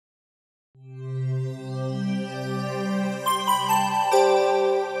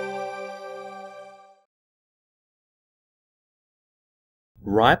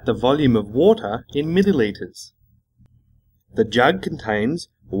Write the volume of water in millilitres. The jug contains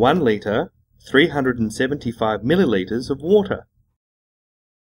 1 litre, 375 millilitres of water.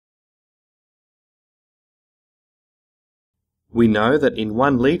 We know that in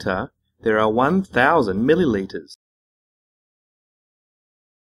 1 litre there are 1000 millilitres.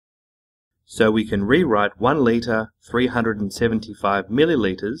 So we can rewrite 1 litre 375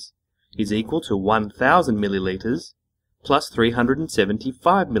 millilitres is equal to 1000 millilitres plus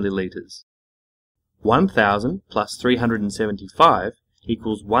 375 millilitres. 1000 plus 375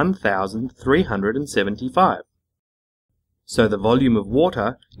 equals 1375. So the volume of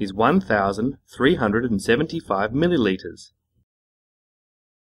water is 1375 millilitres.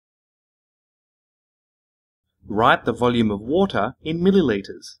 Write the volume of water in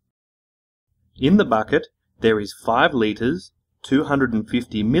millilitres. In the bucket there is 5 litres,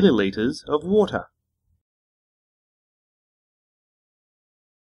 250 millilitres of water.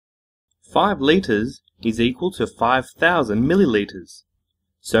 5 litres is equal to 5000 millilitres.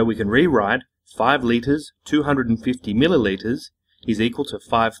 So we can rewrite 5 litres 250 millilitres is equal to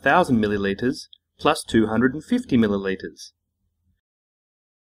 5000 millilitres plus 250 millilitres.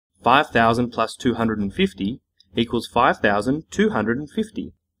 5000 plus 250 equals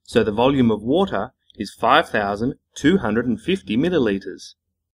 5250. So the volume of water is 5250 millilitres.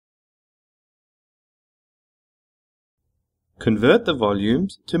 Convert the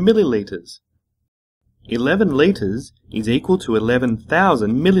volumes to millilitres. 11 litres is equal to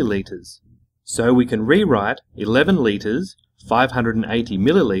 11,000 millilitres. So we can rewrite 11 litres 580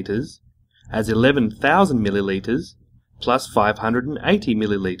 millilitres as 11,000 millilitres plus 580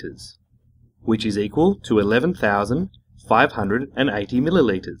 millilitres, which is equal to 11,580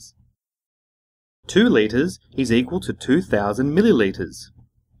 millilitres. 2 litres is equal to 2,000 millilitres.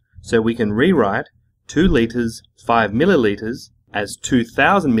 So we can rewrite 2 litres 5 millilitres as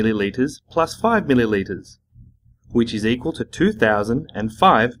 2,000 millilitres plus 5 millilitres, which is equal to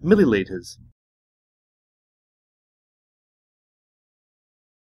 2,005 millilitres.